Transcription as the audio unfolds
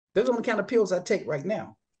Those are the kind of pills I take right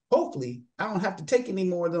now. Hopefully, I don't have to take any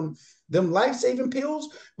more of them life-saving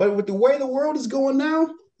pills. But with the way the world is going now,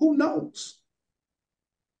 who knows?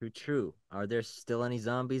 True, true. Are there still any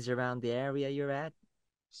zombies around the area you're at?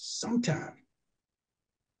 Sometimes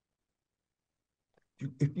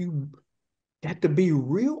if you got to be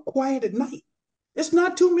real quiet at night, it's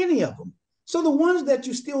not too many of them. So the ones that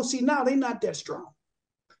you still see now, they're not that strong.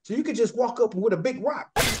 So you could just walk up with a big rock.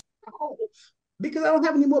 Oh, because I don't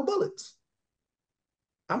have any more bullets.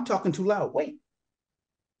 I'm talking too loud. Wait,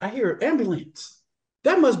 I hear an ambulance.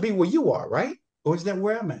 That must be where you are, right? Or is that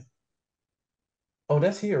where I'm at? Oh,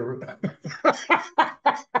 that's here.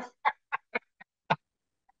 I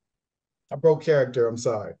broke character. I'm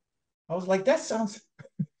sorry. I was like, that sounds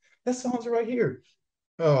right here.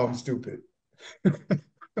 Oh, I'm stupid.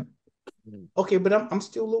 Mm. Okay, but I'm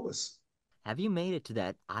still Lewis. Have you made it to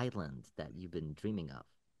that island that you've been dreaming of?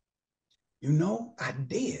 I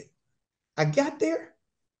did. I got there,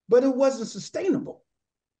 but it wasn't sustainable.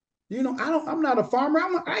 I'm not a farmer.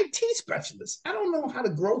 I'm an IT specialist. I don't know how to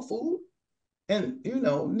grow food. And,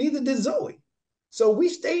 neither did Zoe. So we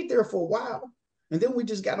stayed there for a while. And then we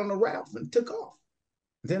just got on a raft and took off.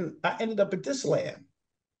 Then I ended up at this land.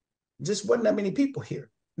 Just wasn't that many people here.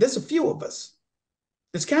 There's a few of us.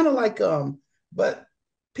 It's kind of like, but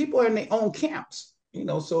people are in their own camps,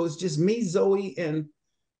 so it's just me, Zoe, and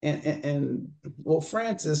well,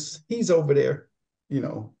 Francis, he's over there, you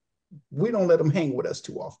know. We don't let him hang with us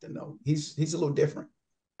too often, though. He's a little different.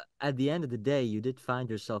 At the end of the day, you did find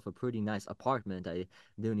yourself a pretty nice apartment. I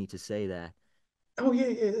do need to say that. Oh yeah,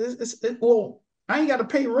 yeah. Well, I ain't got to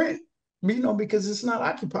pay rent, because it's not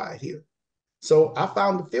occupied here. So I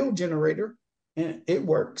found the field generator, and it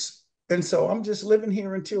works. And so I'm just living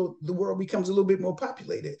here until the world becomes a little bit more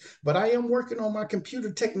populated. But I am working on my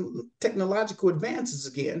technological advances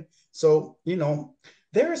again. So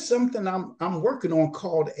there is something I'm working on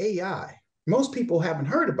called AI. Most people haven't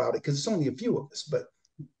heard about it because it's only a few of us. But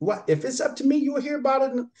what if it's up to me? You'll hear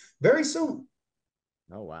about it very soon.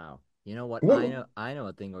 Oh wow. You know what? I What? know I know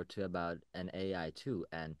a thing or two about an AI too,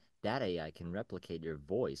 and that AI can replicate your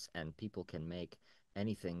voice and people can make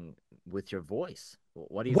anything with your voice.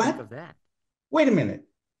 What do you think What? of that? Wait a minute.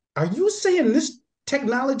 Are you saying this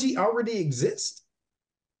technology already exists?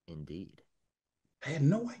 Indeed. I had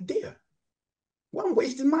no idea. Well, I'm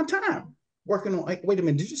wasting my time working on. Wait a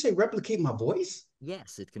minute. Did you say replicate my voice?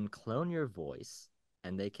 Yes, it can clone your voice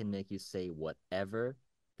and they can make you say whatever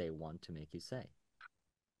they want to make you say.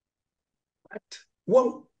 What?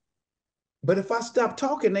 Well, but if I stop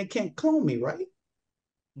talking, they can't clone me, right?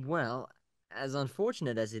 Well, as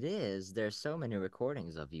unfortunate as it is, there's so many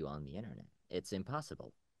recordings of you on the internet. It's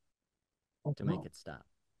impossible Oh to make no. it stop.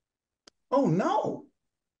 Oh no.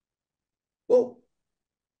 Well,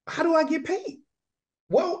 how do I get paid?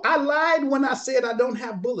 Well, I lied when I said I don't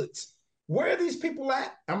have bullets. Where are these people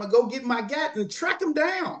at? I'm gonna go get my gat and track them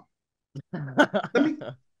down. Let me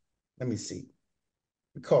let me see.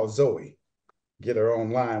 We call Zoe. Get her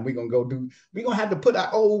online. We're gonna have to put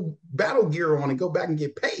our old battle gear on and go back and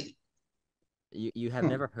get paid. You have Hmm.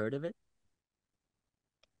 never heard of it?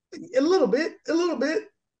 A little bit, a little bit.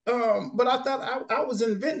 But I thought I was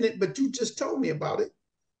inventing it, but you just told me about it.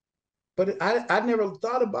 But I never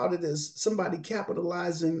thought about it as somebody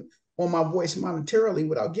capitalizing on my voice monetarily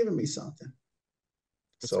without giving me something.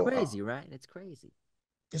 It's So crazy, right? It's crazy.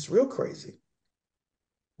 it's real crazy.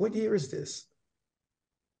 What year is this?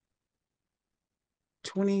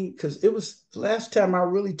 20, because it was last time I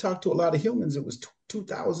really talked to a lot of humans, it was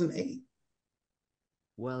 2008.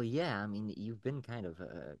 Well, yeah, I mean, you've been kind of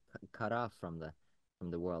cut off from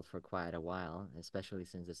the world for quite a while, especially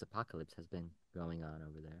since this apocalypse has been going on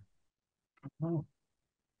over there. Oh,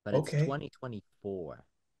 But it's okay. 2024.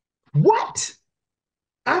 What?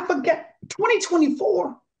 I forgot.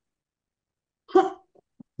 2024? Huh.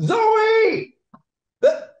 Zoe!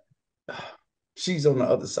 That- She's on the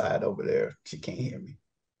other side over there. She can't hear me.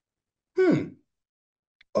 Hmm.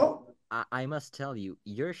 Well, Oh, I must tell you,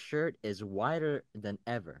 your shirt is whiter than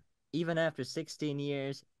ever. Even after 16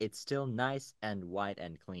 years, it's still nice and white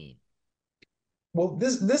and clean. well,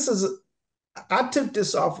 this is I took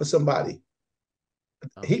this off for somebody.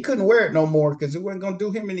 Oh, He couldn't wear it no more because it wasn't gonna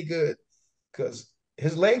do him any good because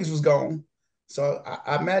his legs was gone. So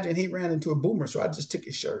I imagine he ran into a boomer. So I just took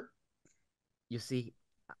his shirt. you see,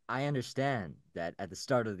 I understand that at the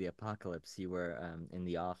start of the apocalypse, you were in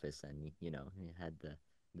the office and you had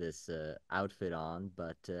this outfit on,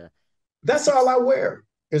 but That's all six. I wear.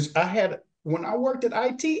 Is I had when I worked at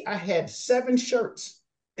IT, I had 7 shirts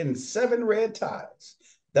and 7 red ties.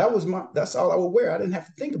 That's all I would wear. I didn't have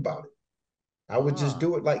to think about it. I would just Ah,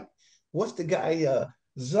 do it like, what's the guy?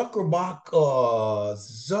 Zuckerberg.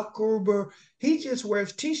 He just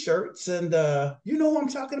wears t-shirts, and you know what I'm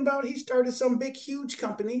talking about. He started some big, huge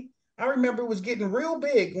company. I remember it was getting real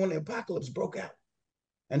big when the apocalypse broke out,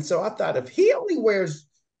 and so I thought if he only wears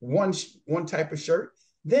one type of shirt,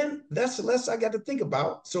 then that's the less I got to think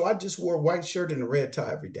about. So I just wore a white shirt and a red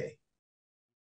tie every day.